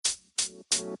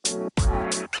One.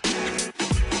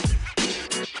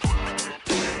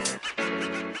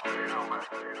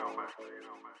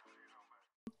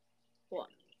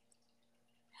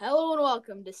 Hello and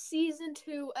welcome to Season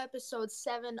 2, Episode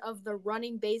 7 of the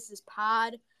Running Bases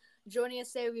Pod. Joining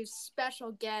us today, we have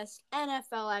special guest,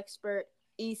 NFL expert,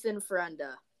 Ethan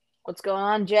Frenda. What's going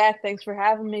on, Jack? Thanks for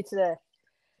having me today.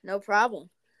 No problem.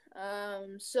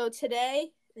 So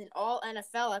today, in all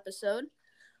NFL episode,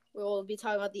 we will be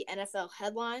talking about the NFL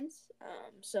headlines,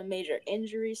 some major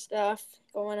injury stuff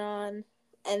going on,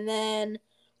 and then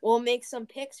we'll make some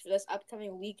picks for this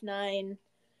upcoming Week 9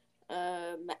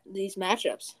 these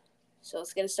matchups. So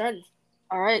let's get it started.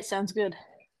 All right, sounds good.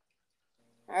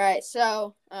 All right,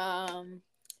 so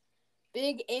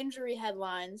big injury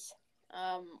headlines.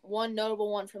 One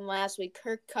notable one from last week,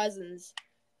 Kirk Cousins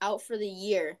out for the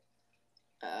year.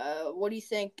 What do you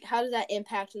think? How does that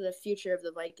impact the future of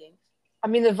the Vikings? I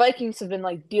mean, the Vikings have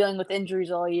been dealing with injuries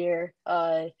all year.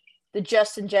 The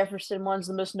Justin Jefferson one's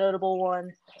the most notable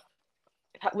one.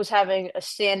 Was having a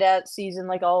standout season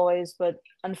like always, but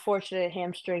unfortunate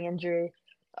hamstring injury.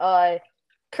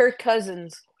 Kirk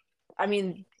Cousins, I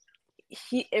mean,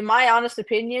 he, in my honest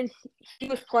opinion, he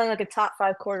was playing like a top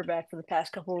 5 quarterback for the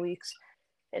past couple of weeks,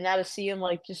 and now to see him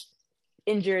just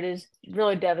injured is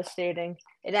really devastating.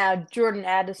 And now Jordan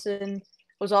Addison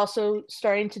was also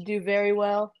starting to do very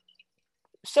well.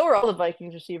 So are all the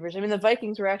Vikings receivers. I mean, the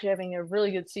Vikings were actually having a really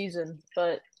good season,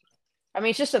 but I mean,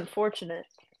 it's just unfortunate.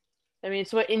 I mean,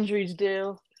 it's what injuries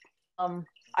do.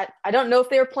 I don't know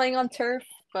if they were playing on turf,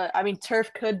 but I mean,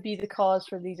 turf could be the cause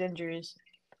for these injuries.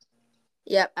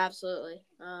 Yep, absolutely.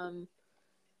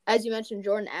 As you mentioned,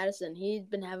 Jordan Addison, he's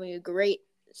been having a great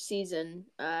season.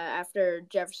 After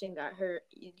Jefferson got hurt,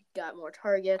 he got more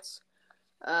targets.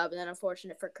 But then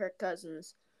unfortunate for Kirk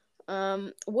Cousins.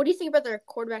 What do you think about their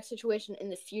quarterback situation in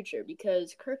the future?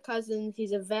 Because Kirk Cousins,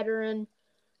 he's a veteran.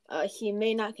 He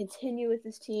may not continue with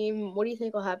this team. What do you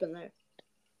think will happen there?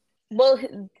 Well,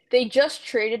 they just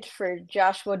traded for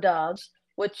Joshua Dobbs,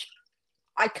 which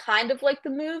I kind of like the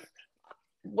move.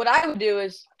 What I would do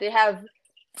is they have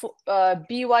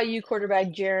BYU quarterback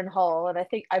Jaron Hall, and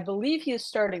I believe he is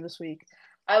starting this week.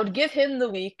 I would give him the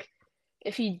week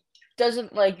if he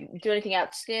doesn't do anything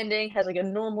outstanding, has a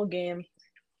normal game.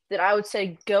 Then I would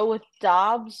say go with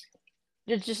Dobbs.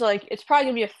 Just it's probably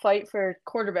gonna be a fight for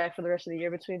quarterback for the rest of the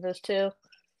year between those two.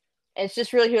 And it's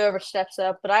just really whoever steps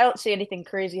up, but I don't see anything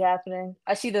crazy happening.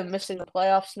 I see them missing the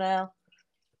playoffs now.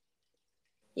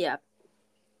 Yeah.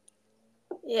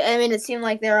 Yeah, I mean, it seemed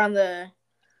like they're on the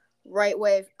right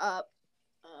wave up.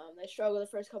 They struggled the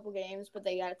first couple games, but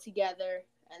they got it together.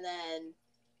 And then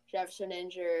Jefferson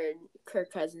injured,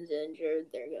 Kirk Cousins injured.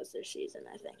 There goes their season,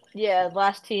 I think. Yeah,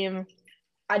 last team.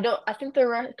 I think their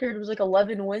record was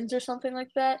 11 wins or something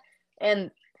like that.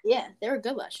 And yeah, they were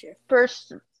good last year.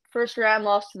 First round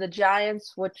loss to the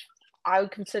Giants, which I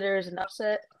would consider as an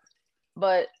upset.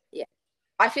 But yeah,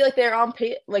 I feel like they're on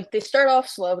pace. They start off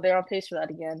slow, but they're on pace for that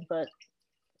again. But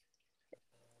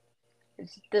it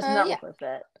does not look like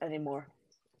that anymore.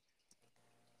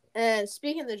 And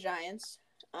speaking of the Giants,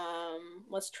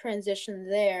 let's transition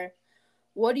there.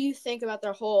 What do you think about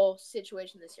their whole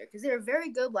situation this year? Because they were very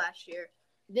good last year.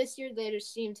 This year, they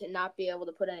just seem to not be able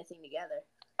to put anything together.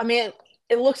 I mean,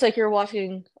 it looks like you're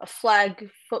watching a flag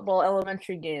football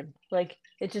elementary game.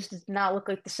 It just does not look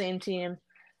like the same team.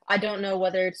 I don't know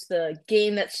whether it's the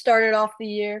game that started off the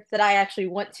year that I actually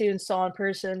went to and saw in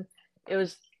person. It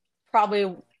was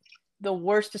probably the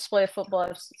worst display of football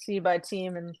I've seen by a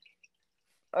team in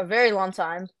a very long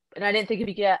time. And I didn't think it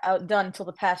would get outdone until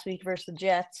the past week versus the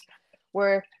Jets,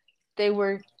 where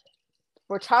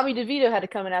Tommy DeVito had to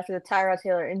come in after the Tyrod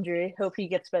Taylor injury. Hope he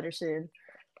gets better soon.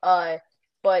 But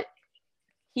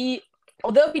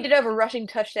although he did have a rushing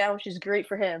touchdown, which is great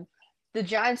for him, the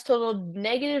Giants totaled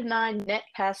 -9 net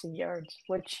passing yards,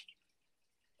 which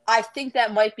I think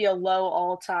that might be a low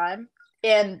all time.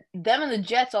 And them and the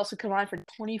Jets also combined for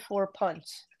 24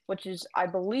 punts, which is, I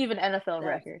believe, an NFL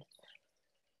record.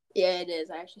 Yeah, it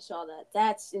is. I actually saw that.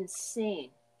 That's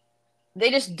insane.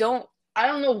 They just don't – I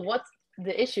don't know what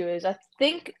the issue is. I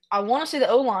want to say the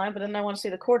O-line, but then I want to say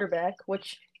the quarterback,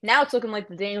 which now it's looking like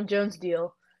the Daniel Jones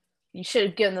deal. You should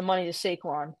have given the money to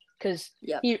Saquon because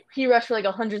he rushed for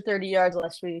 130 yards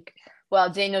last week while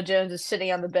Daniel Jones is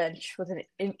sitting on the bench with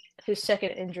his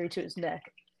second injury to his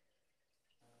neck.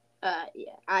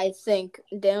 Yeah, I think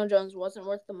Daniel Jones wasn't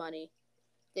worth the money.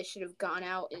 They should have gone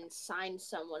out and signed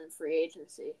someone in free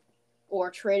agency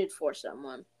or traded for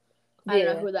someone. I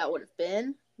don't know who that would have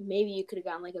been. Maybe you could have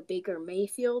gotten a Baker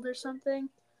Mayfield or something,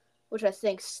 which I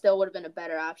think still would have been a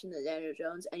better option than Daniel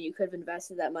Jones, and you could have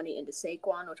invested that money into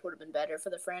Saquon, which would have been better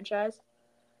for the franchise.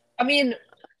 I mean,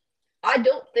 I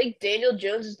don't think Daniel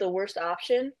Jones is the worst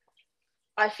option.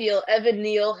 I feel Evan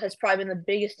Neal has probably been the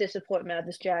biggest disappointment of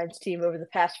this Giants team over the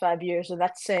past 5 years, and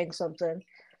that's saying something.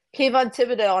 Kayvon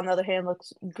Thibodeau, on the other hand,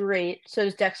 looks great. So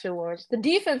does Dexter Lawrence. The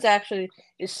defense actually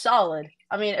is solid.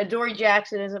 I mean, Adoree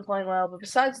Jackson isn't playing well, but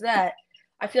besides that,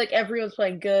 I feel like everyone's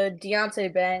playing good.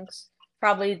 Deonte Banks,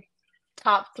 probably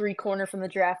top 3 corner from the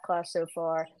draft class so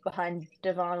far, behind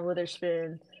Devon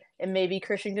Witherspoon and maybe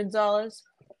Christian Gonzalez.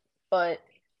 But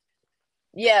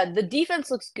yeah, the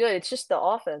defense looks good. It's just the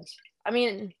offense. I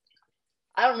mean,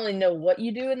 I don't really know what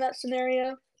you do in that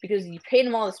scenario because you paid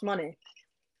them all this money.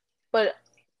 But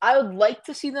I would like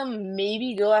to see them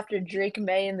maybe go after Drake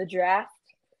May in the draft.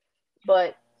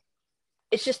 But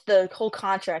it's just the whole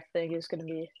contract thing is going to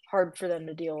be hard for them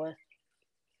to deal with.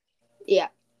 Yeah,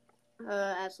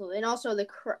 absolutely. And also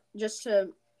just to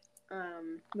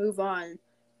move on,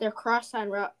 their crosstown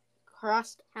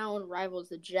rivals,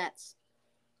 the Jets,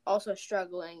 also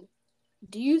struggling.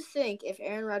 Do you think if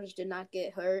Aaron Rodgers did not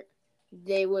get hurt,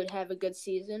 they would have a good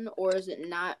season, or is it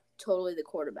not totally the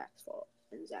quarterback's fault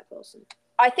in Zach Wilson?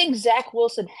 I think Zach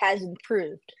Wilson has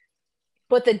improved.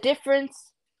 But the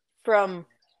difference from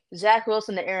Zach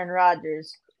Wilson to Aaron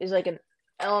Rodgers is like an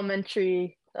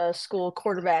elementary school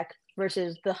quarterback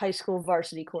versus the high school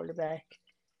varsity quarterback.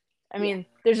 I mean,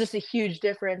 there's just a huge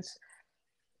difference.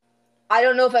 I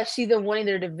don't know if I see them winning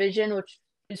their division, which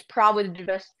is probably the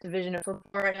best division of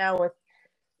football right now, with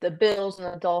the Bills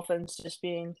and the Dolphins just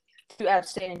being two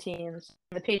outstanding teams.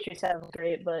 The Patriots haven't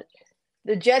great, but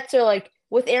the Jets are like,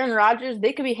 with Aaron Rodgers,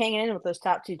 they could be hanging in with those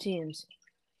top 2 teams.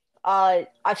 I've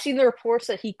seen the reports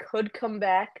that he could come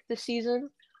back this season,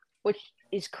 which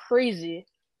is crazy.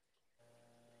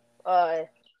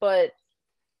 But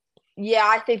yeah,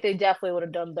 I think they definitely would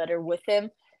have done better with him.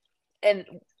 And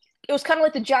it was kind of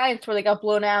like the Giants where they got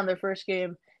blown out in their first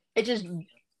game. It just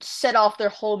set off their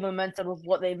whole momentum of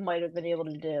what they might have been able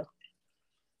to do.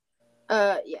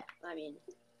 Yeah, I mean,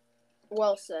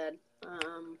 well said.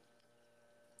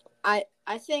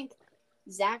 I think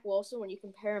Zach Wilson, when you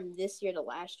compare him this year to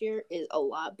last year, is a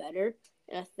lot better,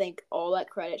 and I think all that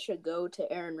credit should go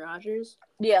to Aaron Rodgers.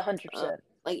 Yeah, 100%.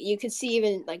 Like you could see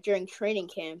even like during training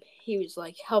camp, he was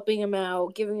like helping him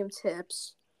out, giving him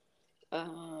tips,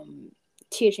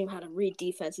 teaching him how to read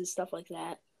defense and stuff like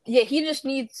that. Yeah, he just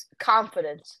needs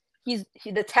confidence.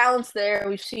 The talent's there.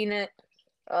 We've seen it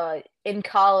in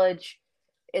college,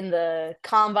 in the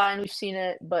combine. We've seen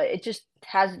it, but it just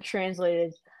hasn't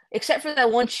translated. Except for that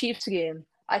one Chiefs game,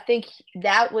 I think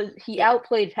he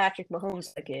outplayed Patrick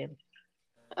Mahomes that game.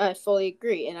 I fully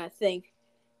agree, and I think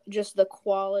just the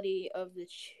quality of the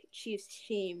Chiefs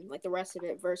team, like the rest of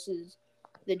it, versus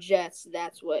the Jets,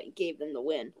 that's what gave them the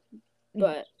win.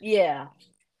 But yeah,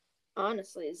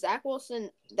 honestly, Zach Wilson,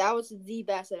 that was the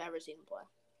best I've ever seen him play.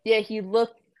 Yeah, he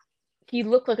looked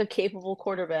like a capable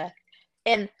quarterback.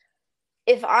 And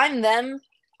if I'm them,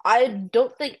 I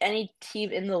don't think any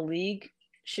team in the league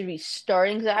should be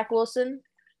starting Zach Wilson.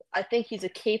 I think he's a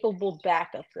capable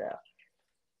backup, though.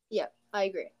 Yeah, I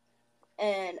agree.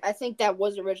 And I think that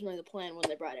was originally the plan when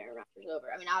they brought Aaron Rodgers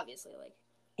over. I mean, obviously, like,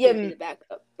 he would be the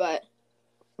backup, but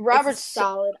it's a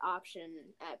solid option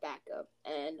at backup,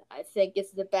 and I think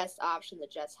it's the best option the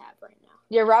Jets have right now.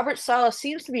 Yeah, Robert Saleh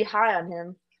seems to be high on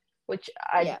him, which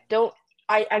I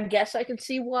guess I can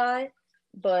see why,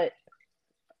 but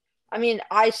I mean,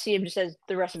 I see him just as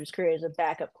the rest of his career as a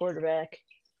backup quarterback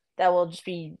that will just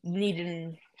be needed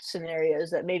in scenarios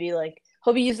that maybe like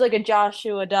he'll be used like a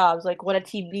Joshua Dobbs. Like when a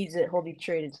team needs it, he'll be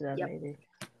traded to them maybe.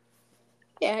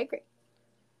 Yeah, I agree.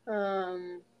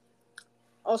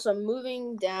 Also,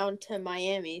 moving down to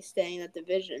Miami, staying in that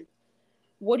division,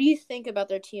 what do you think about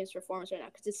their team's performance right now?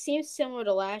 Because it seems similar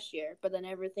to last year, but then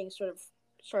everything sort of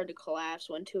started to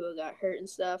collapse when Tua got hurt and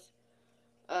stuff.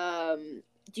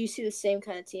 Do you see the same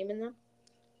kind of team in them?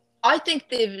 I think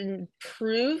they've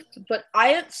improved, but I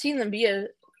haven't seen them be a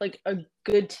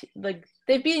good like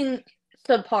they've been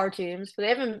subpar teams, but they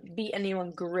haven't beat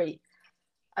anyone great.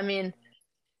 I mean,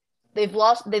 they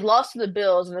lost to the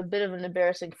Bills in a bit of an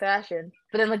embarrassing fashion,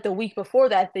 but then like the week before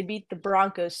that, they beat the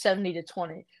Broncos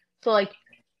 70-20. So like,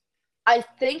 I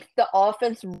think the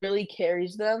offense really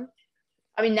carries them.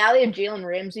 I mean, now they have Jalen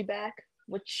Ramsey back,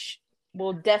 which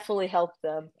will definitely help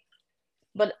them.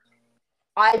 But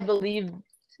I believe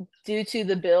due to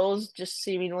the Bills just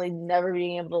seemingly never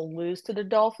being able to lose to the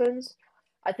Dolphins,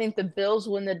 I think the Bills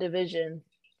win the division,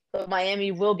 but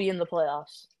Miami will be in the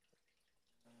playoffs.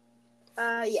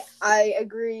 Yeah, I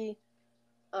agree.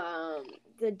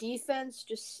 The defense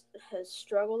just has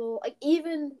struggled. Like,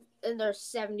 even in their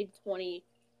 70-20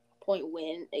 point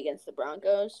win against the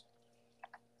Broncos,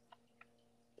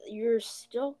 you're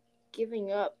still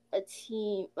giving up a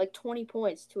team like 20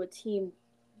 points to a team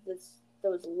that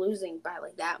was losing by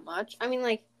like that much. I mean,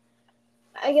 like,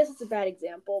 I guess it's a bad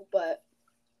example, but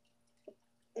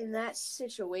in that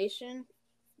situation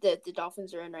that the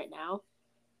Dolphins are in right now,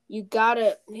 you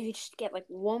gotta maybe just get like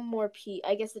one more piece.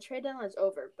 I guess the trade deadline's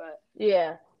over, but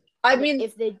Yeah. I mean,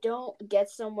 if they don't get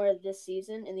somewhere this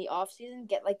season in the off season,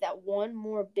 get like that one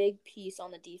more big piece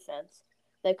on the defense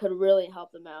that could really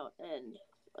help them out and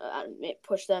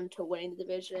push them to winning the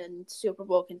division, Super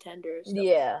Bowl contenders, stuff like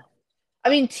yeah. I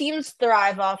mean, teams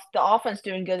thrive off the offense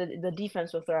doing good. The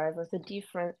defense will thrive. If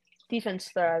the defense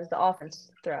thrives, the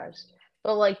offense thrives.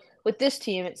 But like with this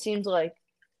team, it seems like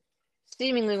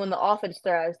seemingly when the offense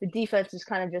thrives, the defense is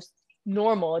kind of just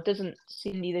normal. It doesn't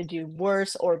seem to either do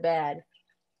worse or bad.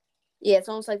 Yeah, it's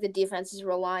almost like the defense is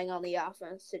relying on the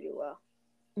offense to do well.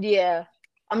 Yeah.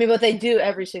 I mean, but they do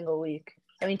every single week.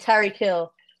 I mean, Tyreek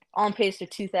Hill on pace for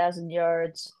 2,000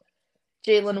 yards.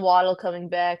 Jalen Waddle coming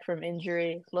back from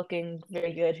injury, looking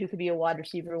very good. Who could be a wide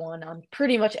receiver one on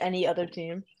pretty much any other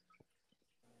team?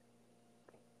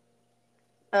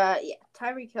 Yeah,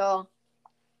 Tyreek Hill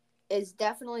is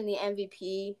definitely in the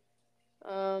MVP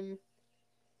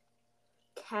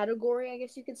category, I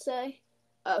guess you could say.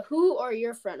 Who are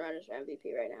your front runners for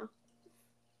MVP right now?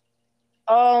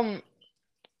 Um,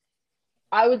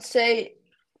 I would say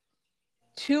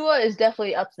Tua is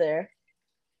definitely up there.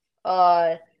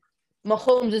 Uh,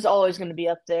 Mahomes is always going to be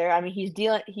up there. I mean,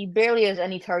 he barely has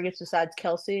any targets besides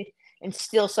Kelsey, and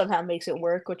still somehow makes it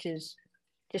work, which is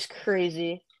just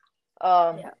crazy.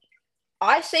 Um, Yeah.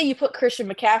 I say you put Christian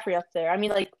McCaffrey up there. I mean,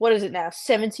 like, what is it now?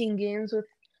 17 games with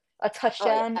a Oh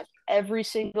touchdown yeah. every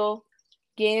single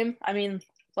game. I mean,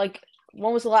 like,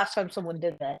 when was the last time someone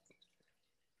did that?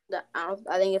 I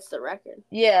think it's the record.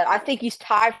 Yeah, I think he's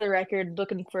tied for the record,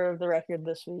 looking for the record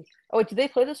this week. Oh, wait, did they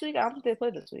play this week? I don't think they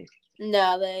played this week.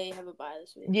 No, they have a bye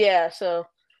this week. Yeah, so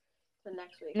The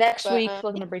next week. next But week,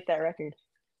 looking to break that record.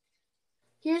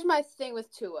 here's my thing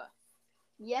with Tua.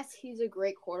 Yes, he's a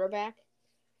great quarterback,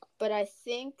 but I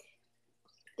think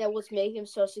that what's making him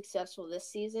so successful this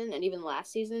season and even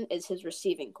last season is his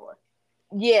receiving core.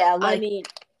 Yeah, I like, mean,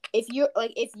 if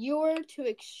you were to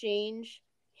exchange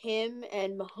him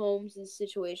and Mahomes'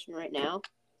 situation right now,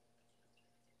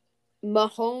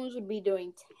 Mahomes would be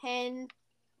doing 10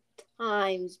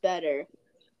 times better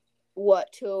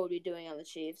what Tua would be doing on the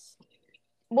Chiefs.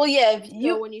 well, yeah, if So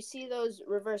you, when you see those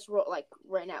reverse role, like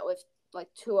right now with like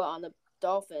Tua on the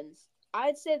Dolphins,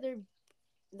 I'd say they're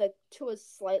the Tua's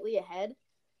slightly ahead.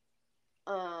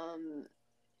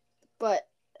 But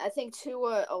I think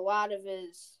Tua a lot of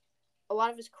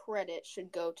his credit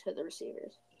should go to the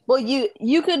receivers. well,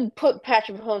 you could put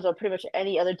Patrick Mahomes on pretty much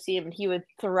any other team, and he would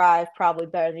thrive probably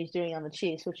better than he's doing on the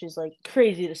Chiefs, which is like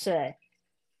crazy to say.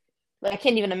 Like, I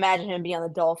can't even imagine him being on the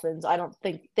Dolphins. I don't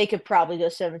think they could probably go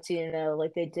 17-0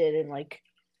 like they did in like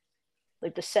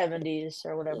the 70s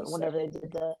or whatever, Yes, whenever they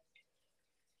did that.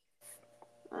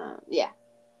 yeah,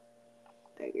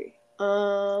 I agree.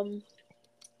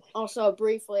 Also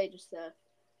briefly, just to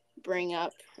bring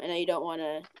up, I know you don't want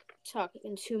to talk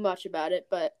too much about it,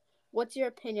 but what's your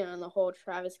opinion on the whole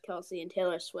Travis Kelce and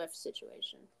Taylor Swift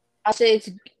situation?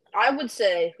 I would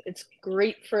say it's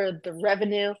great for the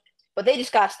revenue, but they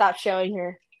just gotta stop showing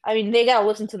her. I mean, they gotta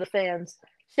listen to the fans.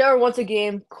 Show her once a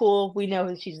game, cool. We know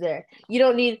that she's there. You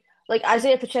don't need like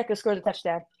Isaiah Pacheco scored a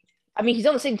touchdown. I mean, he's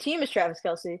on the same team as Travis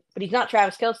Kelsey, but he's not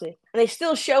Travis Kelsey, and they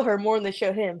still show her more than they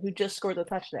show him, who just scored the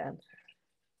touchdown.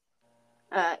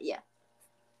 Yeah.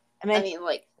 I I mean, mean,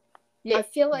 like, yeah, I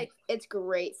feel like it's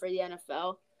great for the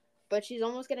NFL, but she's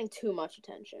almost getting too much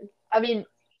attention. I mean,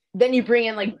 then you bring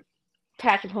in like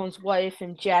Patrick Mahomes' wife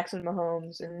and Jackson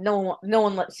Mahomes, and no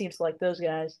one seems to like those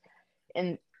guys,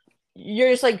 and you're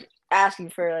just like asking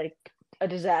for like a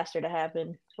disaster to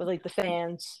happen with like the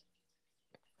fans.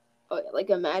 Oh, yeah, like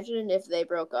imagine if they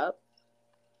broke up,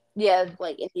 Yeah,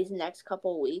 like in these next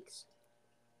couple weeks.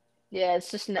 yeah,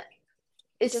 it's just not,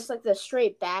 Just it's like the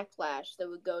straight backlash that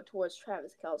would go towards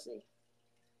Travis Kelce.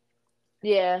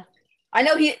 yeah. I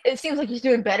know it seems like he's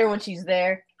doing better when she's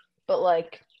there, but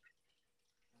like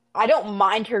I don't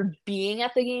mind her being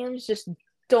at the games, just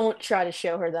don't try to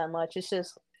show her that much. It's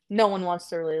just no one wants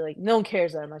to really like no one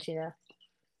cares that much, you know.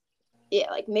 Yeah,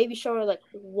 like maybe show her like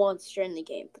once during the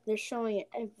game, but they're showing it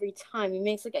every time he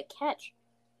makes like a catch.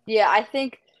 Yeah, I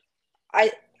think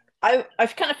I I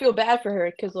kind of feel bad for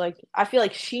her because like I feel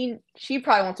like she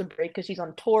probably wants a break because she's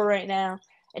on tour right now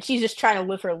and she's just trying to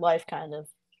live her life kind of.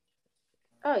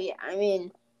 Oh yeah, I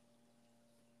mean,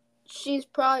 she's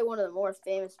probably one of the more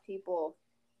famous people,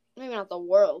 maybe not the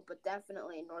world, but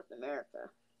definitely in North America.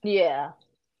 Yeah.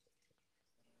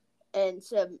 And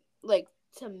to like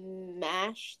to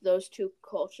mash those two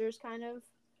cultures, kind of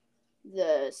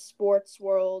the sports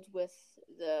world with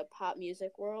the pop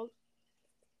music world.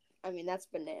 I mean, that's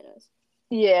bananas.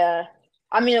 Yeah.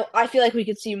 I mean, I feel like we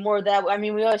could see more of that. I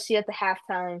mean, we always see at the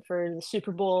halftime for the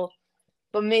Super Bowl,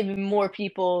 but maybe more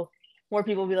people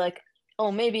be like,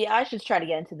 oh, maybe I should try to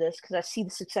get into this because I see the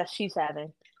success she's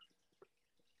having.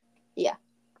 Yeah,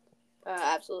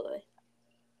 absolutely.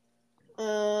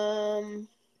 Trying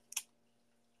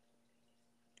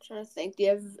to think. Do you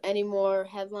have any more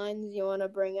headlines you want to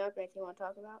bring up? Anything you want to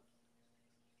talk about?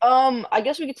 I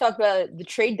guess we could talk about the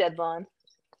trade deadline.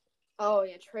 Oh,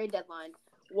 yeah, trade deadline.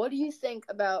 What do you think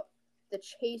about the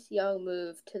Chase Young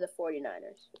move to the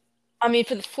 49ers? I mean,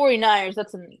 for the 49ers,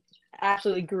 that's an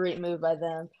absolutely great move by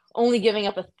them. Only giving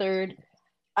up a third.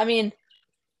 I mean,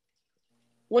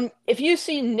 if you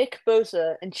see Nick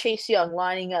Bosa and Chase Young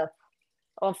lining up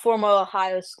on former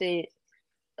Ohio State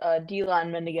D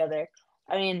linemen together,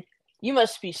 I mean, you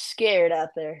must be scared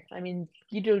out there. I mean,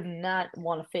 you do not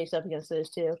want to face up against those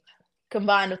two,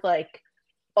 combined with like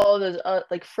all those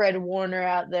like Fred Warner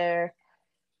out there.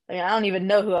 I mean, I don't even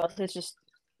know who else. It's just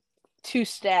too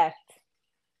stacked.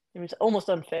 It was almost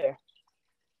unfair.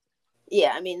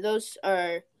 Yeah, I mean, those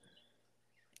are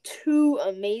two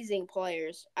amazing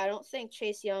players. I don't think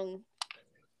Chase Young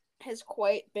has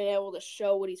quite been able to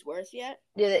show what he's worth yet.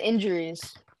 Yeah, the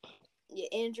injuries. Yeah,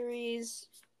 injuries,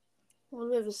 a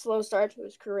little bit of a slow start to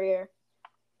his career.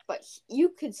 But you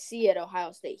could see at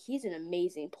Ohio State, he's an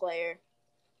amazing player.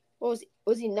 What was he?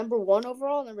 Was he number 1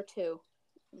 overall, number 2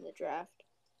 in the draft?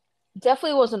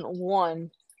 Definitely wasn't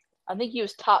one. I think he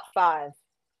was top 5.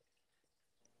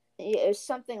 Yeah, it was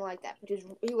something like that. But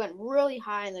he went really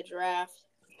high in the draft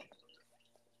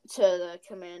to the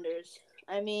Commanders.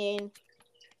 I mean,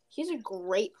 he's a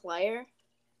great player.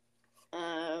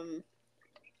 And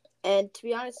to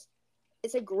be honest,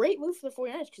 it's a great move for the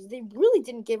 49ers because they really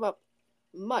didn't give up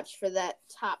much for that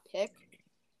top pick.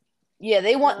 Yeah,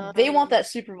 they want that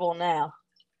Super Bowl now.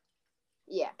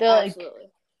 Yeah, They're like,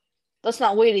 absolutely. let's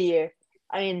not wait a year.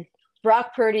 I mean,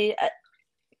 Brock Purdy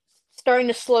starting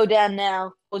to slow down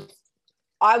now. Was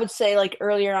I would say like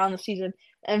earlier on in the season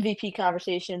MVP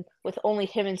conversation with only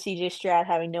him and CJ Stroud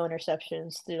having no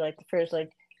interceptions through like the first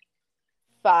like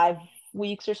 5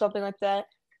 weeks or something like that.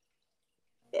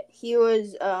 He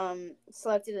was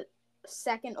selected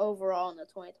second overall in the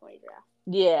 2020 draft.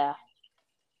 Yeah,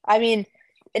 I mean,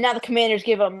 and now the Commanders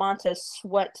gave up Montez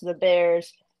Sweat to the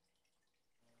Bears.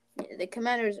 Yeah, the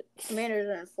Commanders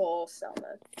are in full sell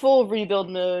mode. Full rebuild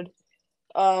mode.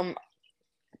 Um,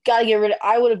 gotta get rid of.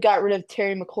 I would have got rid of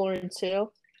Terry McLaurin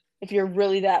too, if you're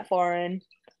really that far in.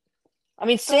 I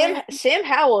mean, Sam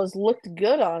Howell has looked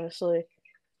good, honestly.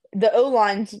 The O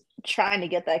line's trying to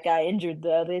get that guy injured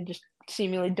though. They just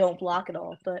seemingly don't block at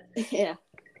all. But yeah,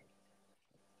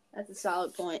 that's a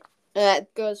solid point.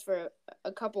 That goes for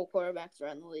a couple quarterbacks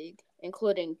around the league,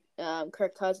 including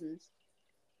Kirk Cousins.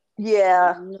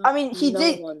 yeah, I mean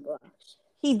No one blocks.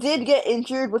 he did get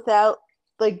injured without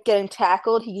like getting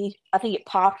tackled. I think it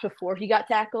popped before he got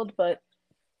tackled, but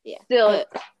Yeah, still,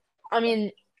 I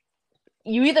mean,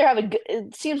 you either have a good.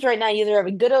 It seems right now you either have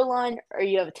a good O line or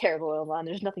you have a terrible O line.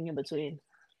 There's nothing in between.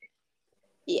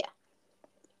 yeah.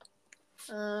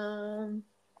 Trying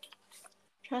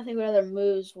to think what other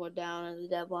moves were down at the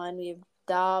deadline. We have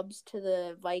Dobbs to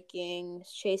the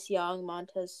Vikings, Chase Young,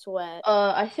 Montez Sweat.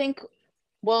 I think.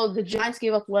 Well, the Giants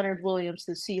gave up Leonard Williams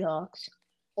to the Seahawks.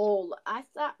 Oh, I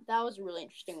thought that was a really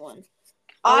interesting one.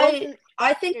 I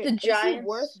think the Giants. Is he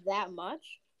worth that much?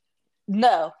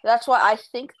 No, that's why I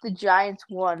think the Giants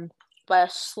won by a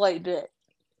slight bit.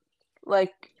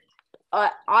 Like,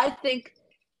 I think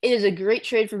it is a great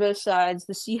trade for both sides.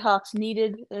 The Seahawks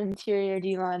needed an interior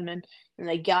D lineman, and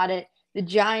they got it. The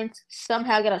Giants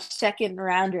somehow got a second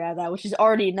rounder out of that, which is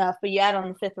already enough, but you add on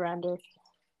the fifth rounder.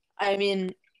 I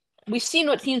mean, we've seen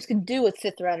what teams can do with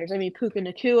fifth rounders. I mean, Puka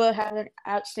Nacua had an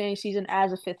outstanding season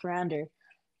as a fifth rounder.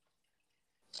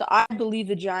 So I believe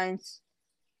the Giants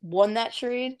won that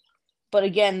trade, but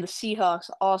again, the Seahawks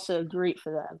also great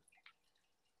for them.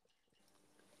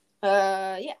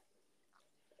 Yeah.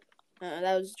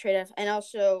 That was a trade-off. And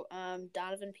also,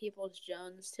 Donovan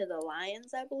Peoples-Jones to the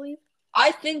Lions, I believe.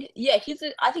 I think he's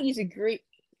a great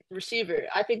receiver.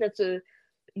 I think that's a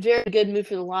very good move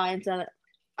for the Lions. I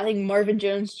think Marvin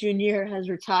Jones Jr. has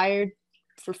retired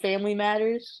for family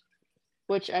matters,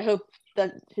 which I hope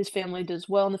that his family does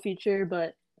well in the future.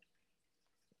 But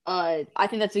I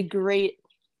think that's a great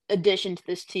addition to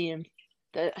this team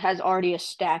that has already a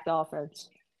stacked offense.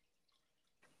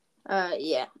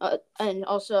 Yeah. And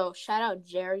also, shout out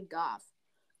Jared Goff.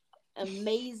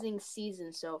 Amazing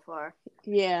season so far.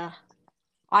 Yeah.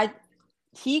 I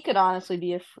he could honestly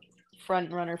be a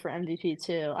front runner for MVP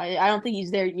too. I don't think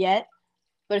he's there yet,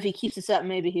 but if he keeps this up,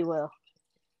 maybe he will.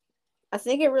 I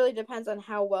think it really depends on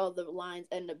how well the Lions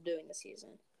end up doing this season.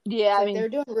 Yeah, I Like mean, they're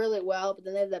doing really well, but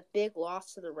then they have that big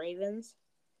loss to the Ravens.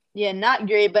 yeah, not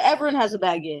great, but everyone has a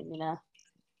bad game, you know.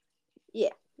 Yeah,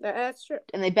 that's true.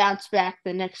 And they bounce back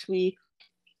the next week,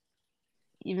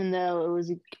 even though it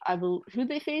was I believe who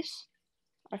they face.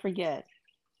 I forget.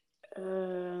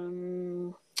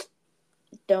 Don't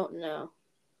know.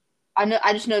 I know.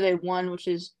 I just know they won, which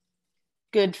is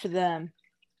good for them.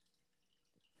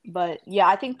 But yeah,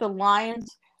 I think the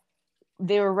Lions,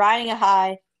 they were riding a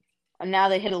high, and now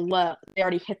they hit a low. They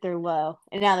already hit their low,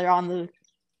 and now they're on the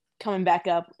coming back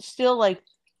up. Still, like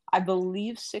I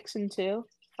believe 6-2,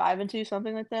 5-2,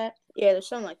 something like that. Yeah, there's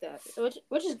something like that,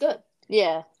 which is good.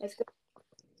 Yeah, That's good.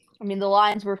 I mean the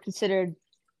Lions were considered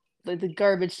like the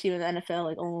garbage team in the NFL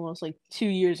like almost like 2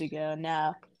 years ago.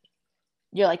 Now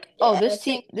you're like, oh,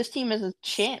 Yeah, this team has a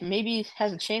chance. Maybe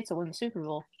has a chance to win the Super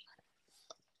Bowl.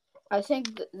 I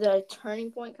think the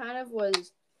turning point kind of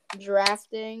was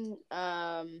drafting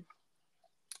the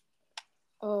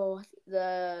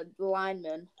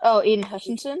lineman. Oh, Aiden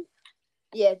Hutchinson.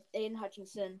 Yeah, Aiden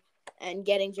Hutchinson and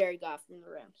getting Jerry Goff from the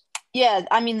Rams. Yeah,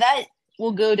 I mean that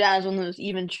will go down as one of those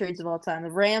even trades of all time. The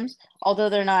Rams, although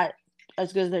they're not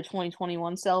as good as their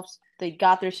 2021 selves, they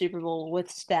got their Super Bowl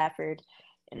with Stafford,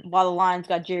 and while the Lions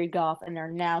got Jerry Goff and are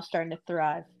now starting to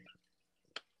thrive.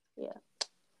 Yeah,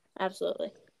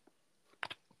 absolutely.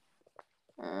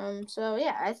 So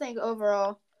yeah, I think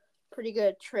overall, pretty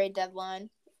good trade deadline.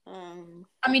 I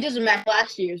mean, it doesn't match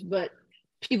last year's, but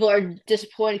people are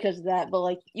disappointed because of that. But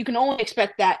like, you can only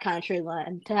expect that kind of trade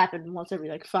line to happen once every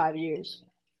like 5 years.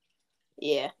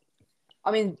 Yeah.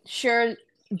 I mean, sure,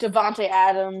 Devontae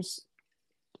Adams.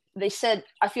 They said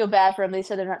I feel bad for him. They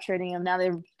said they're not trading him. Now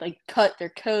they've like cut their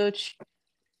coach,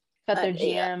 cut their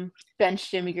Yeah. GM, bench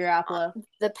Jimmy Garoppolo.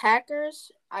 The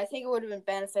Packers, I think it would have been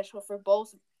beneficial for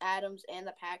both Adams and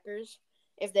the Packers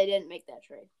if they didn't make that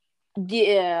trade.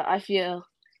 Yeah, I feel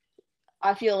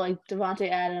like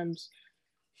Devontae Adams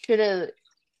should have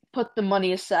put the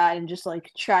money aside and just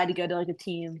like tried to go to like a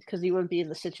team because he wouldn't be in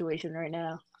the situation right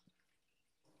now.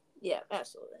 Yeah,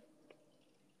 absolutely.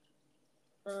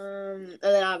 And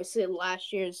then obviously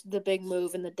last year's the big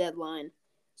move in the deadline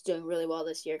is doing really well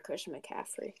this year. Christian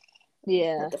McCaffrey.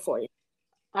 Yeah, With the 40.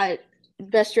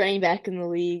 Best running back in the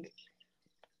league.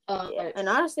 Yeah, and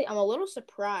honestly, I'm a little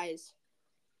surprised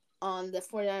on the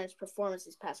 49ers' performance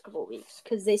these past couple of weeks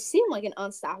because they seem like an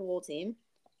unstoppable team.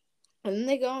 And then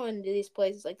they go into these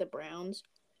places like the Browns,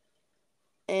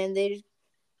 and they just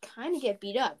kind of get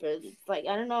beat up. Like,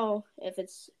 I don't know if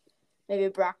it's maybe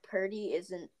Brock Purdy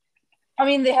isn't. I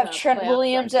mean, they have Trent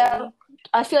Williams ready. out.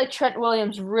 I feel like Trent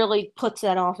Williams really puts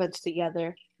that offense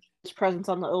together. His presence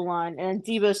on the O line and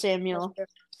Deebo Samuel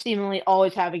seemingly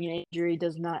always having an injury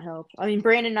does not help. I mean,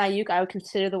 Brandon Ayuk, I would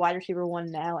consider the wide receiver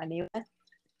one now anyway,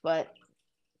 but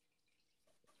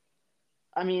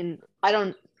I mean,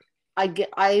 I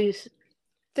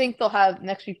think they'll have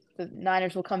next week. The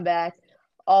Niners will come back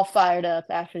all fired up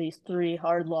after these 3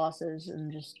 hard losses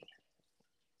and just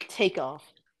take off.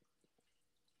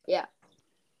 Yeah.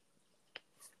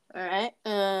 All right.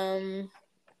 Anything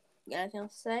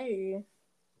else to say?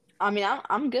 I mean,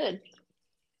 I'm good.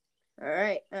 All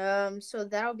right. So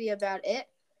that'll be about it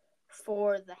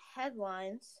for the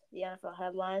headlines, the NFL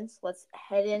headlines. Let's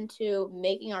head into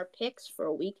making our picks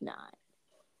for Week 9.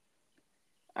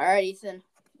 All right, Ethan.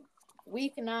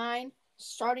 Week 9,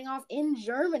 starting off in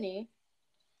Germany,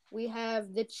 we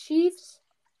have the Chiefs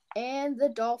and the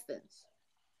Dolphins.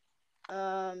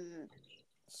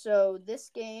 So this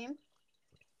game,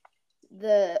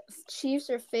 the Chiefs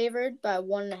are favored by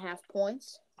 1.5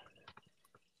 points.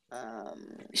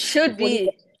 Should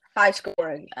be high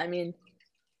scoring. I mean,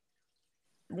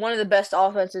 one of the best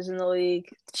offenses in the league.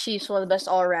 Chiefs, one of the best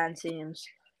all around teams.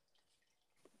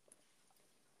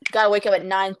 Got to wake up at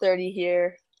 9:30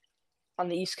 here on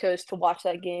the East Coast to watch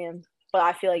that game, but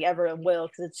I feel like everyone will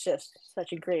because it's just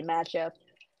such a great matchup.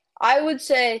 I would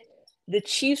say the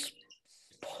Chiefs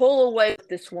pull away with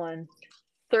this one,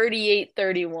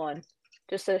 38-31.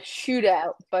 Just a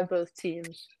shootout by both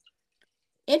teams.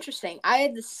 Interesting. I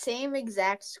had the same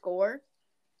exact score,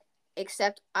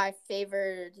 except I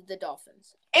favored the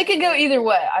Dolphins. It could go either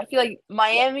way. I feel like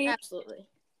Miami. Yeah, absolutely.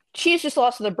 Chiefs just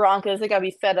lost to the Broncos. They got to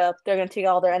be fed up. They're going to take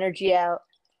all their energy out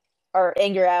or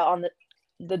anger out on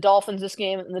the Dolphins this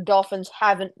game. And the Dolphins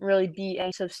haven't really beat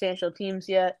any substantial teams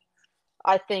yet.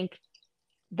 I think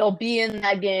they'll be in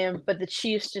that game, but the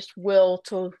Chiefs just will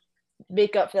to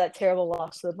make up for that terrible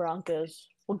loss to the Broncos.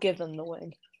 Will give them the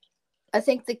win. I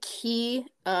think the key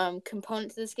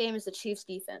component to this game is the Chiefs'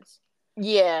 defense.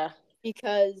 Yeah.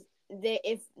 Because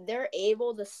if they're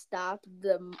able to stop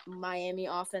the Miami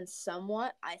offense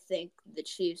somewhat, I think the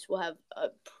Chiefs will have a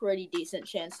pretty decent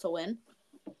chance to win.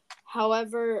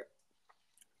 However,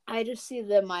 I just see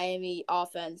the Miami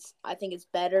offense, I think it's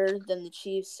better than the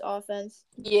Chiefs offense.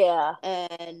 Yeah.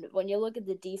 And when you look at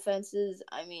the defenses,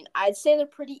 I mean, I'd say they're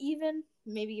pretty even.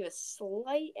 Maybe give a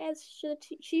slight edge to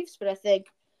the Chiefs, but I think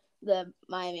the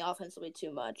Miami offense will be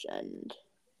too much, and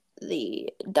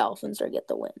the Dolphins will get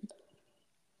the win.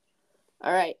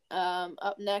 All right.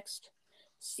 Up next,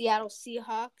 Seattle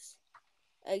Seahawks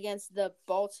against the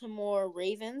Baltimore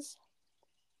Ravens.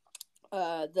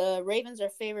 The Ravens are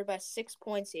favored by 6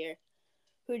 points here.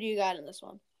 Who do you got in this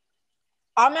one?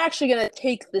 I'm actually going to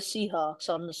take the Seahawks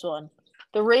on this one.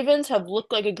 The Ravens have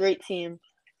looked like a great team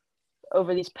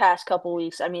over these past couple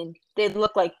weeks. I mean, they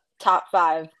look like top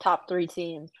 5, top 3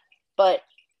 team. But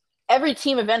every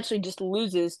team eventually just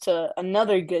loses to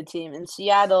another good team. And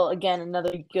Seattle, again,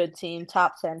 another good team,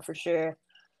 top 10 for sure.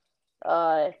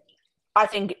 I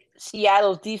think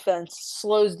Seattle's defense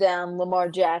slows down Lamar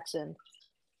Jackson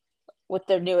with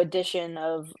their new addition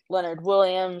of Leonard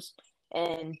Williams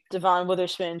and Devon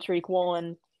Witherspoon, Tariq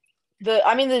Woolen.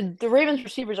 The Ravens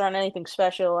receivers aren't anything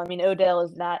special. I mean, Odell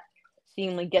is not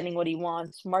seemingly getting what he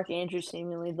wants. Mark Andrews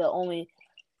seemingly the only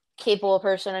capable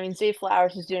person. I mean, Zay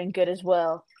Flowers is doing good as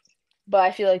well. But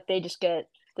I feel like they just get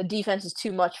the defense is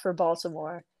too much for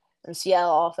Baltimore, and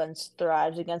Seattle offense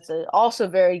thrives against it. Also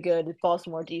very good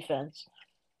Baltimore defense.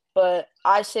 But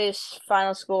I say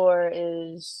final score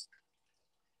is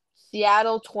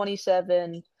Seattle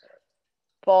 27,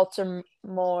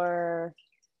 Baltimore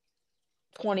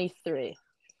 23.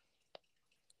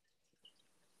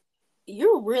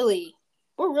 We're really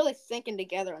thinking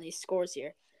together on these scores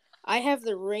here. I have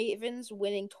the Ravens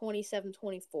winning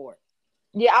 27-24.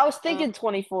 Yeah, I was thinking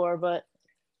 24, but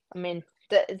I mean,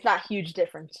 it's not a huge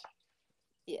difference.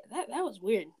 Yeah, that was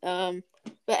weird. But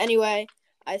anyway,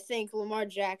 I think Lamar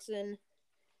Jackson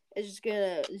is just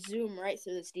gonna zoom right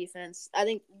through this defense. I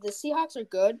think the Seahawks are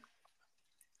good.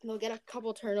 They'll get a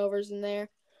couple turnovers in there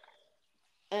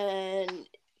and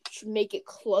make it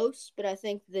close, but I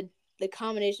think the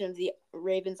combination of the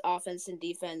Ravens offense and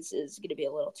defense is going to be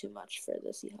a little too much for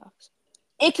the Seahawks.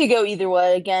 It could go either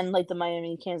way. Again, like the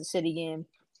Miami Kansas City game.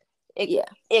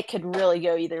 It could really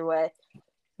go either way.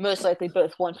 Most likely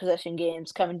both one possession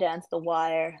games coming down to the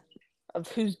wire of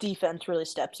whose defense really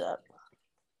steps up.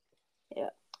 Yeah.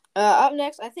 Up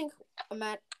next, I think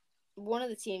one of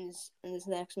the teams in this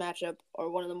next matchup, or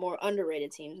one of the more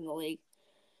underrated teams in the league,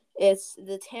 it's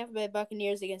the Tampa Bay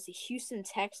Buccaneers against the Houston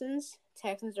Texans.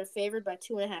 Texans are favored by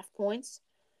 2.5 points.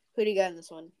 Who do you got in this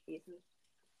one, Ethan?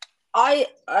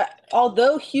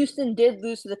 Although Houston did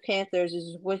lose to the Panthers,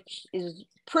 which is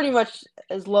pretty much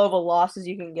as low of a loss as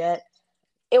you can get.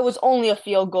 It was only a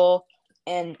field goal,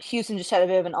 and Houston just had a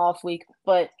bit of an off week.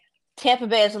 But Tampa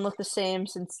Bay hasn't looked the same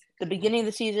since the beginning of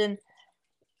the season.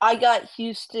 I got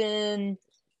Houston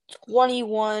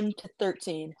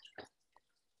 21-13.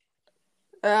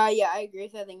 Yeah, I agree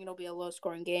with that. I think it'll be a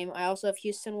low-scoring game. I also have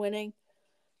Houston winning.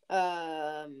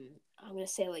 I'm gonna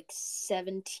say like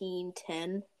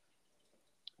 17-10.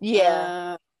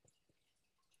 Yeah.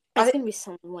 It's going to be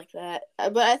something like that.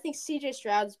 But I think C.J.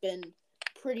 Stroud's been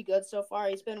pretty good so far.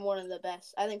 He's been one of the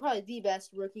best. I think probably the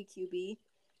best rookie QB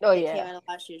that came out of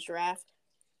last year's draft.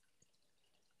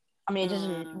 I mean, it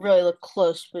doesn't really look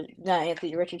close, but now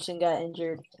Anthony Richardson got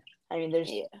injured. I mean,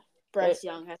 Bryce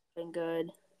Young has been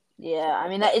good. Yeah, I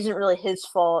mean, that isn't really his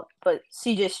fault, but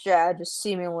C.J. Stroud just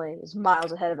seemingly is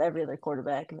miles ahead of every other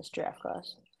quarterback in this draft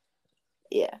class.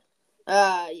 Yeah.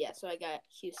 So I got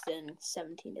Houston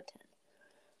 17-10.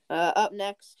 Up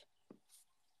next,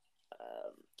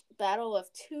 battle of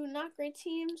two not great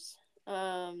teams.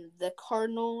 The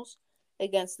Cardinals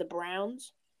against the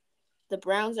Browns. The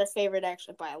Browns are favored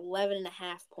actually by 11.5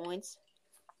 points.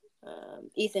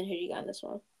 Ethan, who do you got in this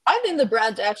one? I think the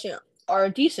Browns actually are a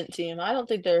decent team. I don't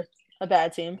think they're a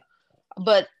bad team.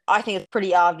 But I think it's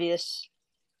pretty obvious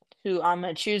who I'm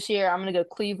going to choose here. I'm going to go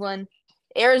Cleveland.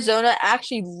 Arizona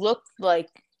actually looked like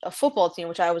a football team,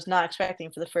 which I was not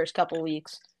expecting for the first couple of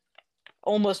weeks.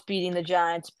 Almost beating the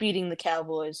Giants, beating the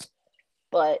Cowboys.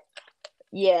 But,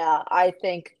 yeah, I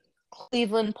think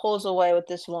Cleveland pulls away with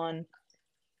this one.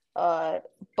 But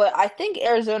I think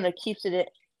Arizona keeps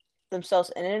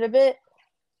themselves in it a bit.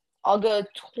 I'll go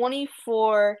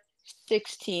 24-16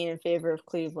 in favor of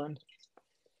Cleveland.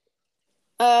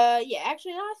 Yeah,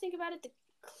 actually, now I think about it, the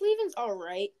Cleveland's all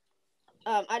right.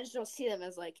 I just don't see them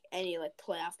as like any like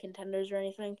playoff contenders or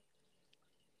anything.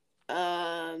 So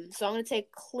I'm gonna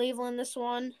take Cleveland this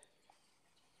one.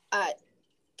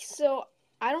 So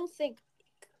I don't think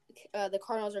the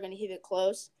Cardinals are going to keep it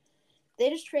close. They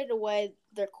just traded away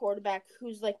their quarterback,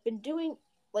 who's been doing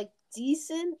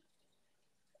decent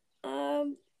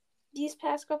these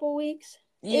past couple weeks.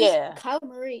 Is Yeah, Kyler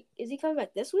Murray? Is he coming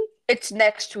back this week? it's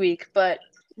next week, but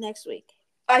Next week.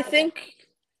 I Okay. think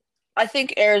I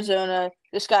think Arizona.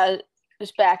 This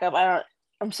backup.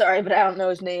 I'm sorry, but I don't know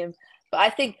his name. But I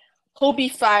think he'll be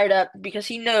fired up because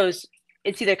he knows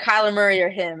it's either Kyler Murray or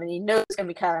him, and he knows it's gonna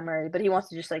be Kyler Murray. But he wants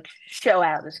to just show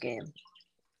out this game.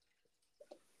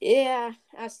 Yeah,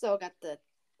 I still got the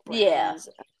Yeah, Browns.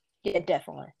 yeah,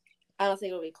 definitely. I don't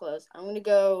think it'll be close. I'm going to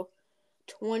go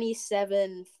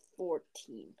 27-14.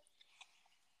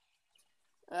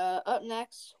 Up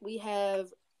next, we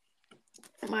have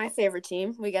my favorite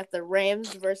team. We got the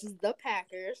Rams versus the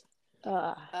Packers.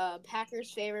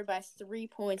 Packers favored by 3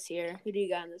 points here. Who do you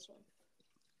got in this one?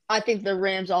 I think the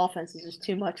Rams' offense is just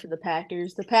too much for the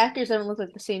Packers. The Packers haven't looked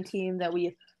like the same team that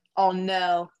we all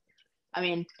know. I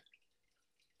mean,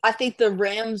 I think the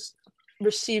Rams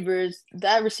receivers,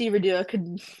 that receiver duo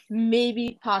could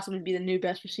maybe possibly be the new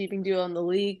best receiving duo in the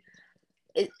league.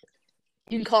 You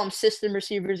can call them system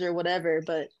receivers or whatever,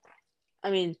 but I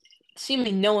mean,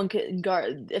 seemingly no one can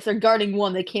guard. If they're guarding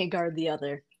one, they can't guard the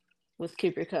other with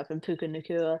Cooper Kupp and Puka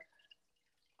Nacua.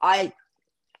 I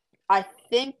I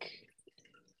think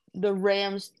the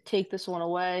Rams take this one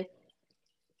away.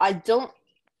 I don't.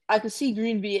 I could see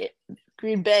Green Bay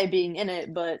being in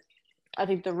it, but I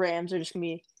think the Rams are just gonna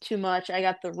be too much. I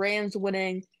got the Rams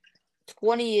winning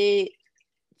 28-18.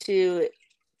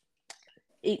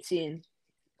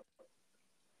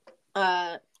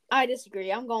 I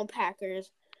disagree. I'm going Packers.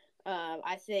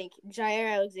 I think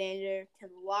Jair Alexander can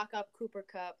lock up Cooper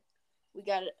Kupp. We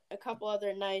got a couple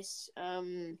other nice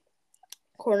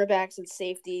cornerbacks and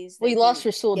safeties Well, that you lost can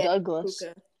Rasul get Douglas.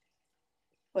 Puka.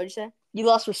 What'd you say? You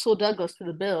lost Rasul Douglas to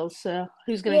the Bills, so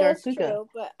who's gonna Yeah, guard that's Puka? true,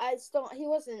 but I still he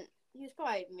wasn't. He was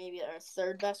probably maybe our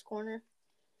third best corner.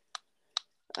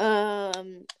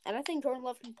 And I think Jordan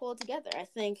Love can pull it together. I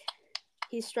think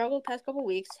he struggled the past couple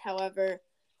weeks. However,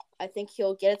 I think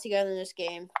he'll get it together in this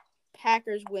game.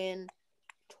 Packers win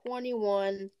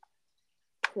 21-20.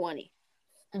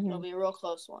 It'll be a real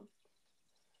close one.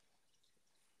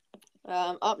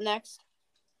 Up next,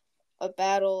 a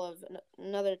battle of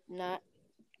another not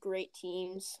great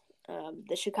teams.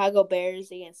 The Chicago Bears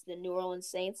against the New Orleans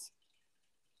Saints.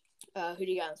 Who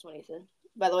do you got in this one, Ethan?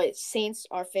 By the way, Saints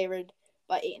are favored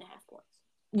by 8.5 points.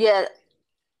 Yeah,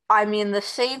 I mean the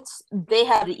Saints. They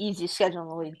have the easiest schedule in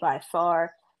the league by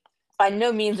far. By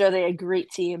no means are they a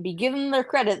great team. Be given their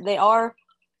credit, they are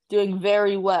doing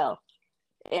very well,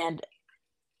 and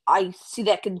I see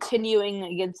that continuing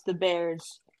against the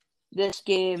Bears this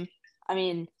game. I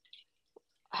mean,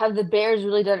 have the Bears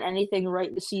really done anything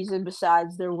right this season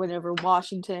besides their win over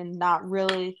Washington? Not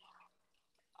really.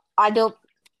 I don't.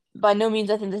 By no means,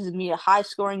 I think this is gonna be a high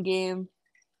scoring game,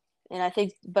 and I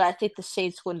think the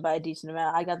Saints win by a decent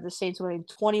amount. I got the Saints winning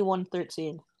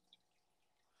 21-13.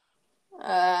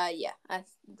 Yeah, I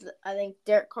think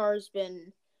Derek Carr's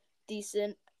been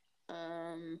decent.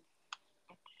 The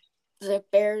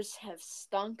Bears have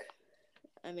stunk.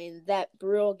 I mean, that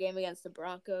brutal game against the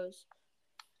Broncos,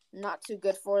 not too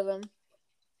good for them.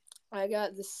 I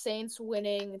got the Saints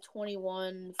winning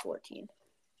 21-14.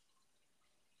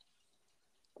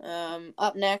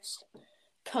 Up next,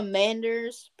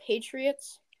 Commanders,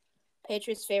 Patriots.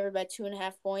 Patriots favored by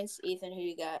 2.5 points. Ethan, who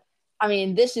you got? I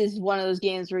mean, this is one of those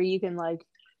games where you can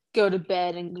go to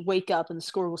bed and wake up and the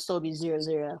score will still be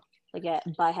 0-0,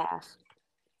 by half.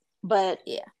 But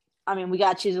Yeah, I mean, we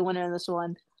got to choose a winner in this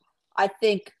one. I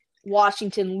think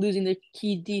Washington losing their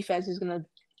key defense is going to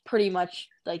pretty much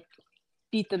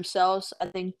beat themselves. I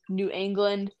think New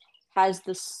England has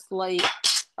the slight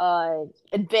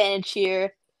advantage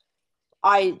here.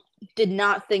 I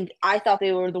thought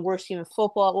they were the worst team in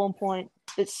football at one point,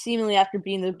 but seemingly after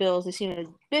beating the Bills, they seem a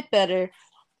bit better.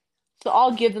 So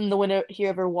I'll give them the winner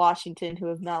here over Washington, who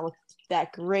have not looked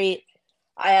that great.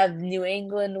 I have New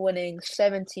England winning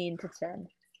 17-10.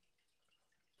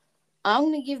 I'm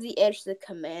gonna give the edge to the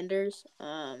Commanders.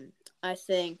 I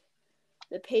think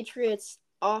the Patriots'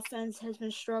 offense has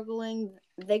been struggling.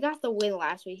 They got the win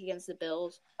last week against the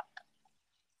Bills.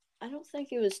 I don't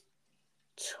think it was.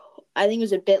 I think it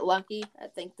was a bit lucky. I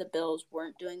think the Bills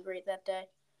weren't doing great that day.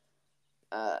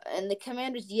 And the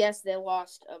Commanders, yes, they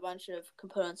lost a bunch of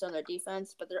components on their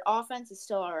defense, but their offense is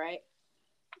still all right.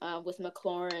 With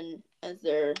McLaurin as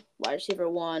their wide receiver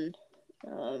one.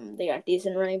 They got a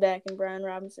decent running back in Brian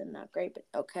Robinson. Not great, but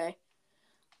okay.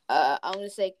 I'm going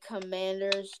to say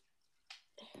Commanders.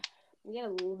 We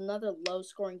got another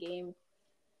low-scoring game.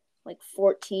 like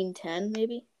 14-10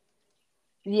 maybe.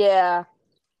 Yeah,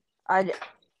 I,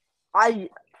 I,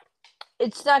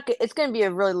 it's not. It's going to be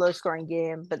a really low scoring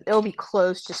game, but it'll be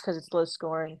close just because it's low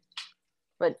scoring.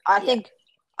 But Yeah.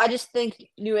 I just think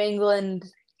New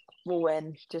England will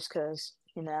win just because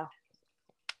Yeah.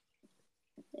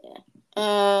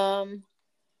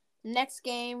 Next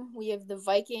game we have the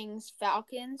Vikings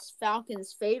Falcons.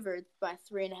 Falcons favored by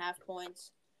 3.5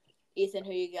 points. Ethan,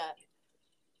 who you got?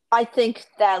 I think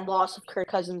that loss of Kirk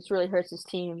Cousins really hurts his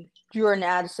team. Jordan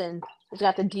Addison has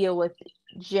got to deal with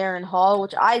Jaron Hall,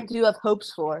 which I do have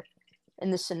hopes for in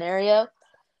this scenario.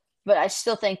 But I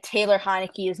still think Taylor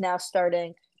Heineke is now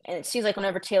starting, and it seems like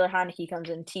whenever Taylor Heineke comes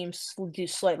in, teams do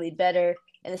slightly better.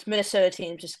 And this Minnesota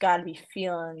team just got to be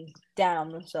feeling down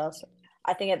on themselves.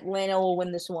 I think Atlanta will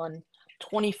win this one,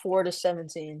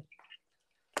 24-17.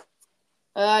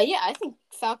 Yeah, I think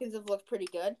Falcons have looked pretty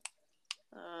good.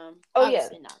 Oh yeah,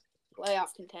 Obviously not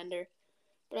playoff contender,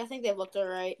 but I think they've looked all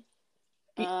right.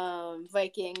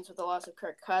 Vikings with the loss of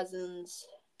Kirk Cousins.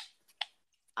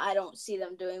 I don't see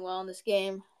them doing well in this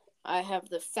game. I have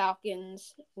the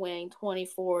Falcons winning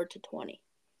 24-20.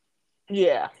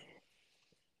 yeah.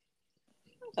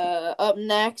 Up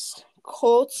next,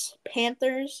 Colts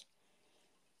Panthers.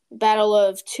 Battle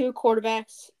of two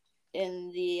quarterbacks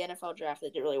in the NFL draft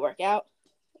that didn't really work out.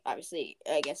 Obviously,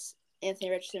 I guess Anthony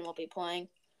Richardson won't be playing.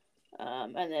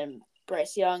 And then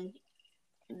Bryce Young.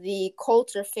 The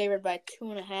Colts are favored by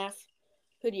 2.5.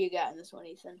 Who do you got in this one,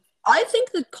 Ethan? I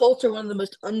think the Colts are one of the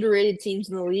most underrated teams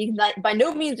in the league. By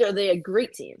no means are they a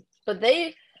great team, but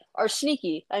they are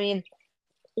sneaky. I mean,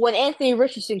 when Anthony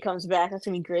Richardson comes back, that's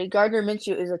gonna be great. Gardner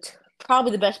Minshew is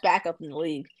probably the best backup in the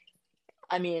league.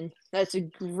 I mean, that's a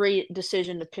great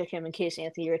decision to pick him in case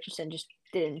Anthony Richardson just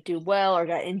didn't do well or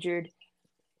got injured.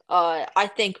 I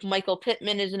think Michael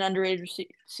Pittman is an underrated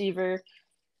receiver.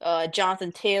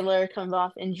 Jonathan Taylor comes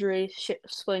off injury,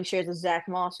 splitting shares with Zach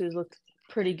Moss, who's looked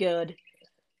pretty good.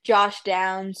 Josh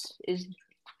Downs is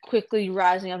quickly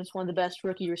rising up as one of the best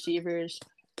rookie receivers.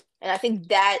 And I think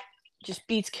that just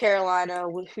beats Carolina,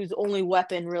 whose only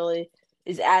weapon really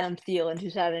is Adam Thielen,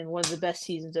 who's having one of the best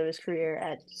seasons of his career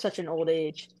at such an old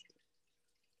age.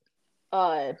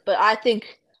 But I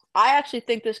actually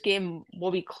think this game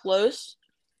will be close,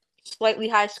 slightly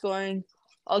high scoring.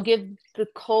 I'll give the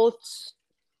Colts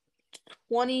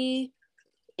 28-24,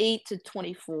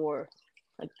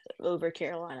 like over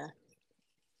Carolina.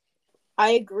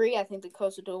 I agree. I think the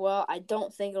Colts will do well. I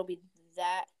don't think it'll be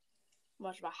that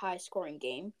much of a high-scoring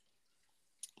game.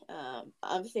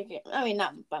 I'm thinking, I mean,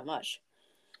 not by much.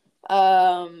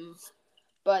 But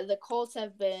the Colts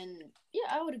have been, yeah,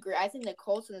 I would agree. I think the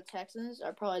Colts and the Texans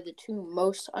are probably the two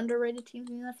most underrated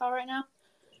teams in the NFL right now.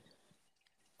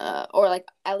 Or like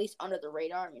at least under the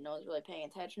radar. I mean, no one's really paying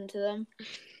attention to them.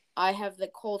 I have the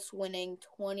Colts winning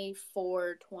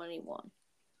 24-21.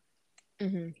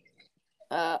 Mm-hmm.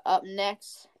 Up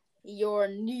next, your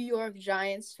New York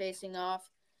Giants facing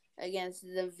off against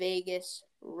the Vegas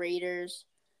Raiders.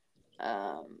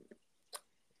 The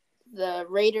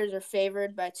Raiders are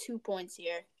favored by 2 points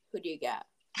here. Who do you got?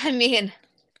 I mean,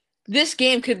 this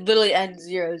game could literally end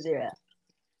 0-0.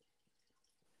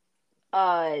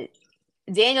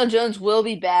 Daniel Jones will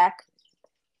be back,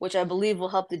 which I believe will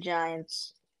help the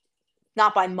Giants.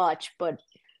 Not by much, but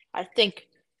I think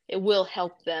it will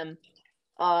help them.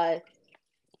 I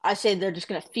say they're just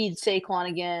gonna feed Saquon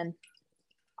again.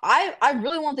 I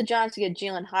really want the Giants to get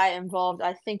Jalen Hyatt involved.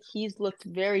 I think he's looked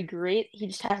very great. He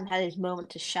just hasn't had his moment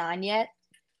to shine yet.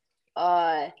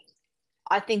 I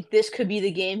think this could be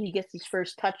the game he gets his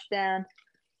first touchdown,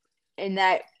 and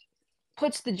that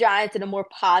puts the Giants in a more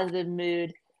positive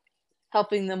mood,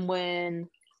 helping them win.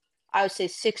 I would say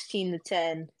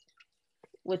 16-10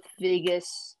 with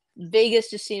Vegas.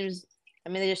 Vegas just seems. I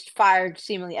mean, they just fired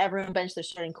seemingly everyone, benched their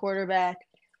starting quarterback.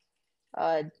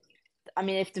 I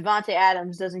mean, if Devontae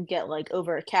Adams doesn't get like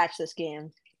over a catch this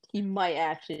game, he might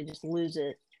actually just lose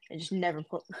it and just never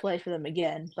play for them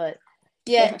again. But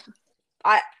yeah,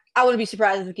 I wouldn't be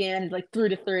surprised if the game ended like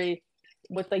 3-3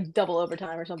 with like double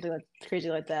overtime or something like crazy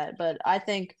like that. But I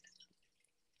think,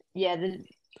 yeah,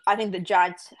 I think the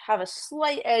Giants have a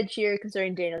slight edge here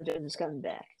considering Daniel Jones is coming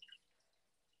back.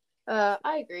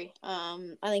 I agree.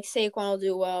 I think Saquon will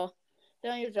do well.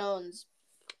 Daniel Jones,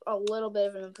 a little bit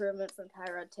of an improvement from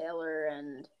Tyrod Taylor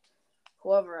and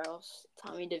whoever else,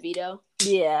 Tommy DeVito.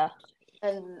 Yeah.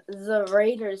 And the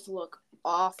Raiders look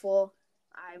awful.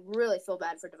 I really feel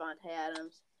bad for Devontae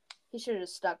Adams. He should have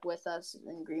stuck with us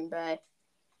in Green Bay.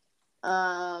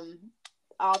 I'll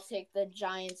take the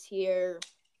Giants here,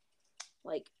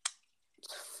 like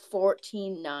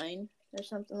 14-9 or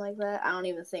something like that. I don't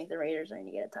even think the Raiders are going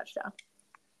to get a touchdown.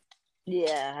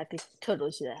 Yeah, I could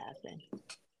totally see that happening.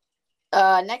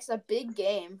 Next, a big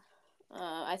game.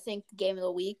 I think the game of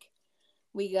the week.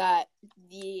 We got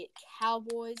the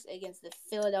Cowboys against the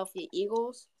Philadelphia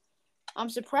Eagles. I'm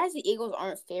surprised the Eagles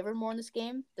aren't favored more in this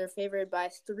game. They're favored by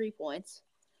 3 points.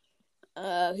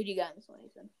 Who do you got in this one,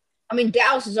 Ethan? I mean,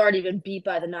 Dallas has already been beat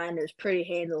by the Niners pretty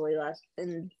handily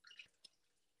and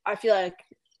I feel like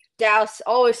Dallas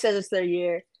always says it's their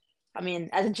year. I mean,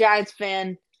 as a Giants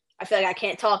fan, I feel like I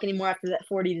can't talk anymore after that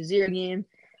 40-0 game,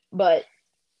 but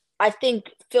I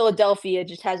think Philadelphia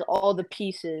just has all the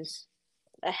pieces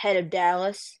ahead of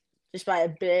Dallas just by a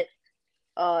bit.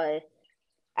 Uh,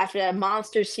 After that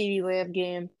monster CeeDee Lamb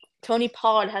game, Tony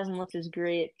Pollard hasn't looked as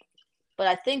great, but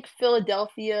I think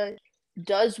Philadelphia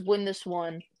does win this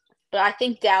one. But I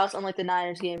think Dallas, unlike the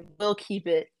Niners game, will keep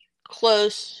it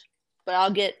close. But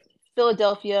I'll get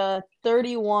Philadelphia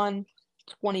 31-24.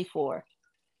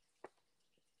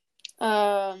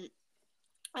 I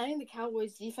think the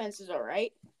Cowboys' defense is all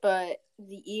right, but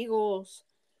the Eagles'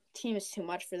 team is too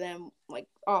much for them, like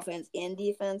offense and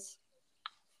defense.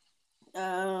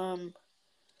 The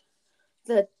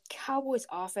Cowboys'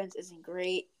 offense isn't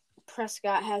great.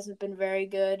 Prescott hasn't been very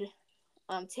good.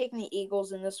 I'm taking the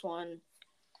Eagles in this one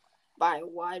by a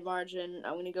wide margin.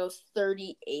 I'm going to go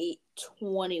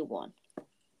 38-21.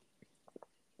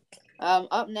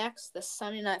 Up next, the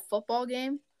Sunday Night Football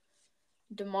game.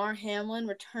 Damar Hamlin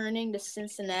returning to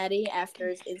Cincinnati after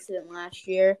his incident last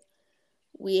year.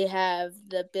 We have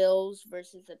the Bills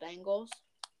versus the Bengals.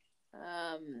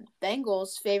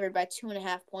 Bengals favored by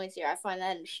 2.5 points here. I find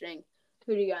that interesting.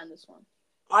 Who do you got in this one?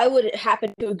 I would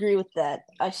happen to agree with that.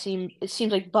 It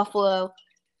seems like Buffalo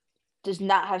does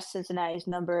not have Cincinnati's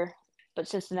number, but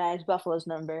Cincinnati has Buffalo's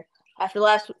number. After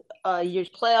last year's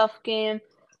playoff game,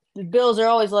 the Bills are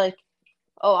always like,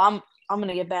 "Oh, I'm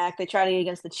gonna get back." They tried to get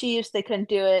against the Chiefs, they couldn't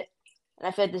do it, and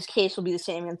I feel like this case will be the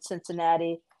same against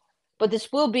Cincinnati. But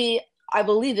I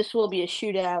believe, this will be a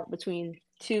shootout between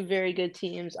two very good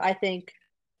teams. I think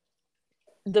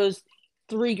those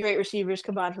three great receivers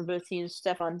combined for both teams.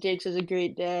 Stephon Diggs has a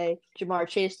great day. Jamar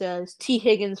Chase does. T.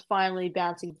 Higgins finally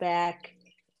bouncing back.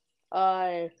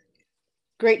 Uh,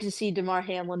 Great to see Damar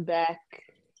Hamlin back.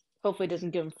 Hopefully, it doesn't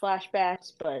give him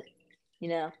flashbacks, but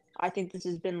I think this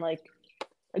has been like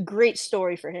a great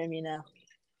story for him.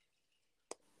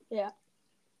 Yeah.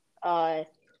 Uh,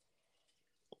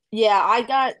 yeah, I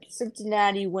got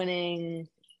Cincinnati winning.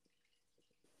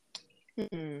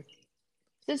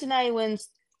 Cincinnati wins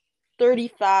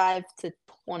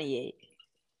 35-28.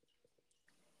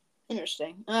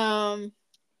 Interesting. I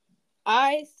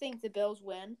think the Bills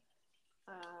win.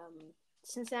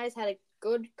 Cincinnati's had a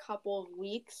good couple of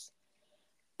weeks,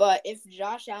 but if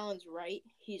Josh Allen's right,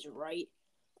 he's right.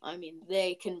 I mean,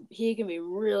 he can be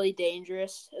really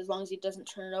dangerous as long as he doesn't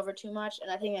turn it over too much,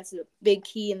 and I think that's a big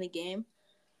key in the game.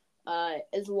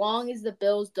 As long as the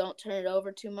Bills don't turn it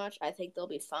over too much, I think they'll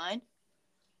be fine.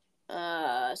 So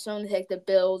I'm going to take the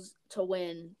Bills to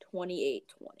win 28-20.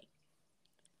 All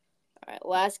right,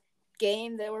 last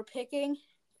game that we're picking,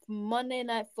 Monday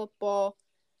Night Football,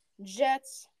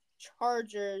 Jets,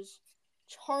 Chargers.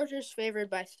 Chargers favored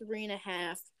by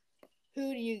 3.5.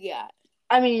 Who do you got?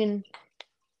 I mean,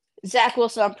 Zach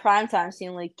Wilson on primetime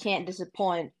seemingly can't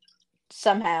disappoint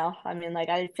somehow. I mean, like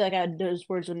I feel like those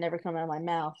words would never come out of my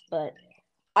mouth, but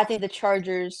I think the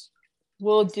Chargers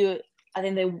will do it. I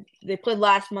think they played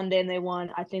last Monday and they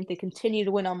won. I think they continue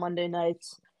to win on Monday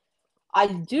nights. I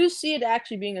do see it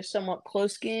actually being a somewhat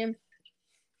close game.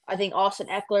 I think Austin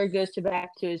Eckler goes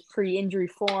back to his pre-injury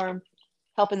form,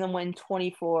 helping them win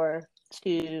 24-14.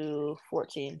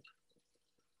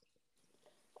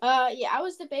 Yeah, I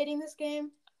was debating this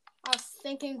game. I was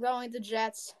thinking going the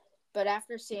Jets, but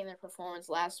after seeing their performance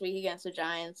last week against the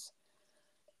Giants,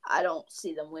 I don't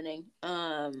see them winning.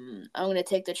 I'm gonna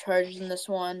take the Chargers in this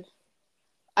one.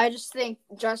 I just think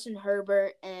Justin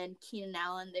Herbert and Keenan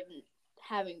Allen, they've been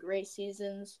having great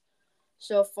seasons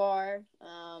so far.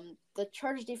 The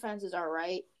Chargers defense is all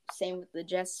right. Same with the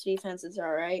Jets defense is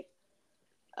all right.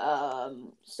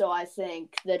 So I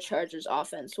think the Chargers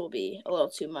offense will be a little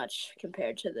too much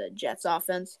compared to the Jets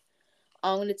offense.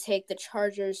 I'm going to take the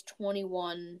Chargers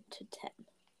 21-10.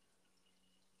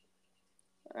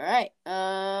 All right.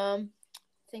 I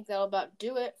think that'll about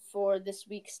do it for this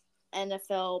week's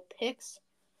NFL picks.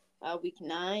 Week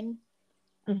 9.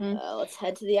 Let's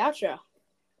head to the outro.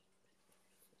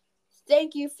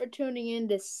 Thank you for tuning in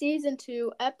to Season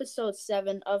 2, Episode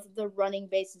 7 of the Running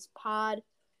Bases Pod.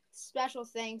 Special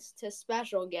thanks to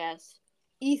special guest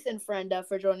Ethan Frenda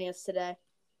for joining us today.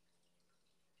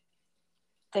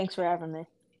 Thanks for having me.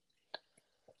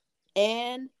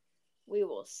 And we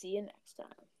will see you next time.